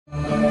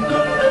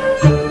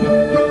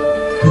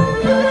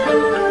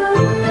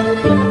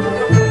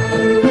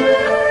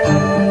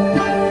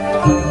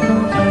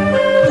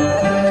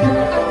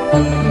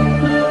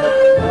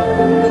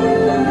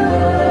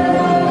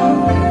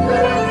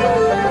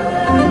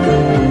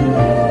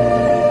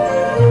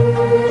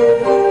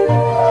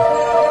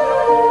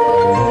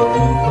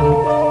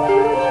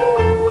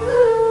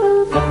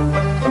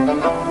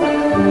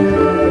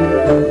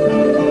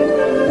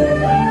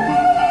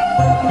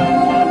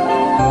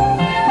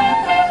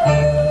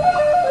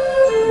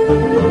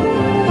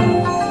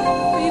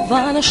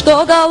Ивана,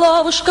 что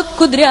головушка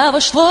кудрява,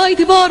 твой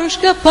ты,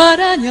 Борушка,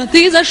 параня,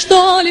 ты за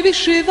что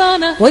любишь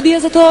Ивана? Вот я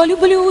за то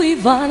люблю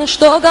Ивана,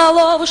 что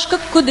головушка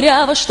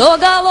кудрява,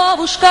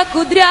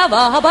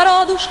 а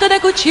бородушка да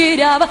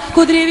кучерява,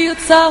 кудри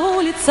вьются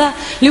улица,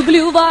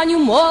 люблю Ваню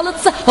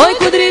молодца, ой,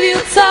 кудри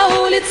вьются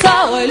улица,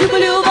 ой,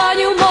 люблю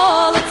Ваню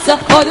молодца,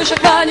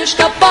 ходушек,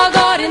 Ванюшка, по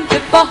горенке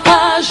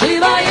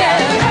похаживает.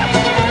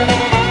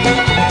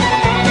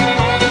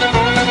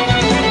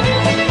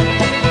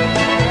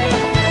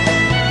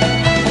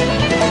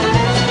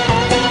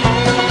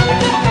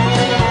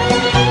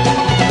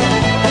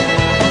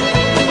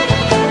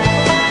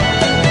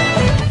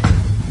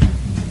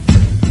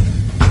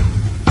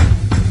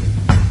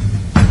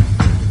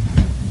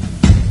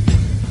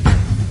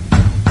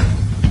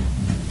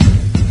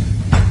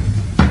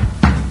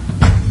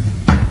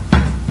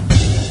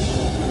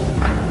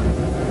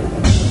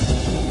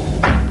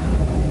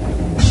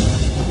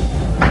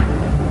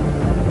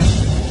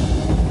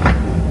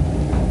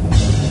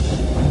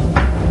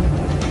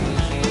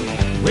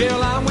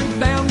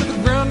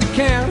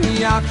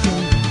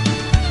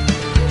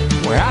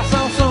 Where I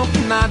saw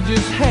something I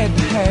just had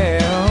to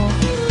have.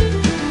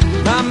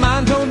 My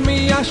mind told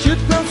me I should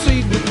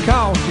proceed with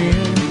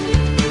caution,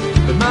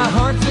 but my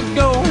heart said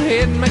go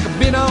ahead and make a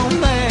bid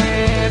on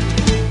that.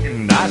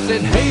 And I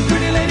said, hey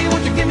pretty lady,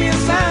 won't you give me a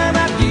sign?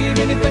 I'd give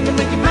anything to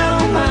make you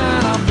mine on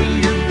mine. I'll do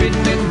your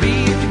bidding and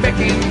be at your beck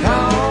and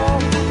call.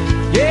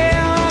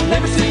 Yeah, I've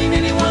never seen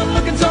anyone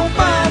looking so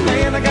fine.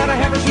 Man, I gotta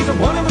have her, she's a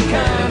one of a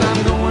kind.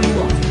 I'm going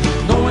once,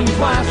 going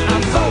twice,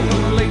 I'm sold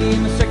on the lady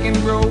in the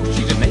second row.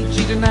 She's an 8,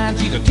 she's a 9,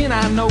 she's a 10,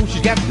 I know.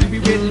 She's got ruby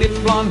red lips,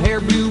 blonde hair,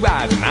 blue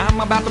eyes, and I'm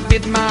about to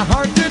bid my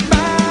heart goodbye.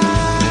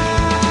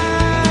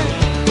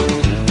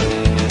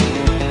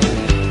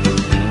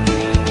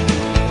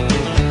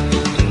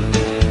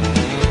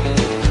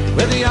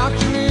 Well, the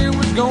auctioneer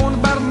was going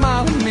about a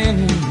mile a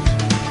minute.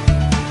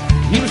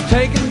 He was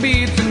taking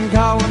bids and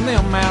calling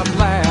them out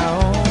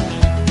loud,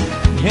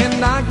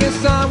 and I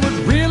guess I was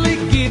really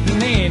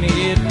getting in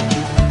it,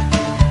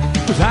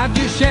 'cause I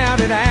just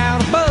shouted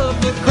out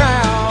above the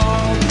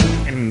crowd.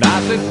 And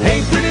I said,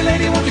 hey pretty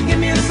lady, won't you give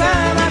me a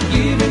sign? I'd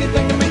give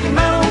anything to make you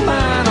mine on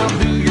mine. I'll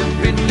do your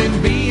bidding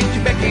and be at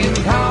your beck and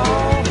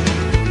call.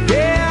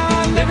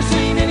 Yeah, I've never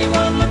seen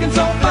anyone looking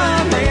so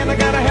fine. Man, I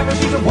gotta have her,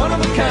 she's a one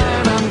of a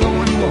kind. I'm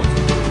going once,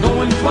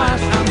 going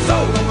twice, I'm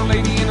sold on a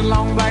lady in a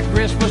long black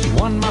dress. Well, she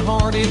won my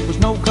heart, it was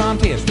no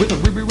contest. With her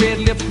ruby red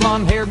lips,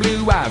 blonde hair,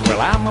 blue eyes. Well,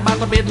 I'm about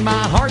to bid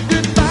my heart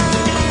goodbye.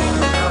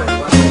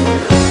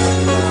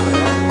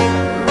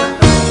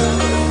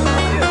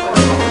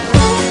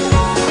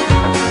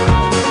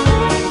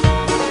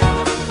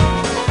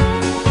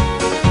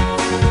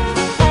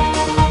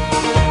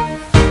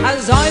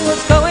 As I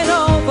was going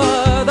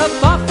over the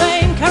far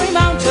famed Kerry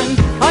Mountain,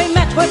 I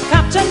met with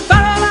Captain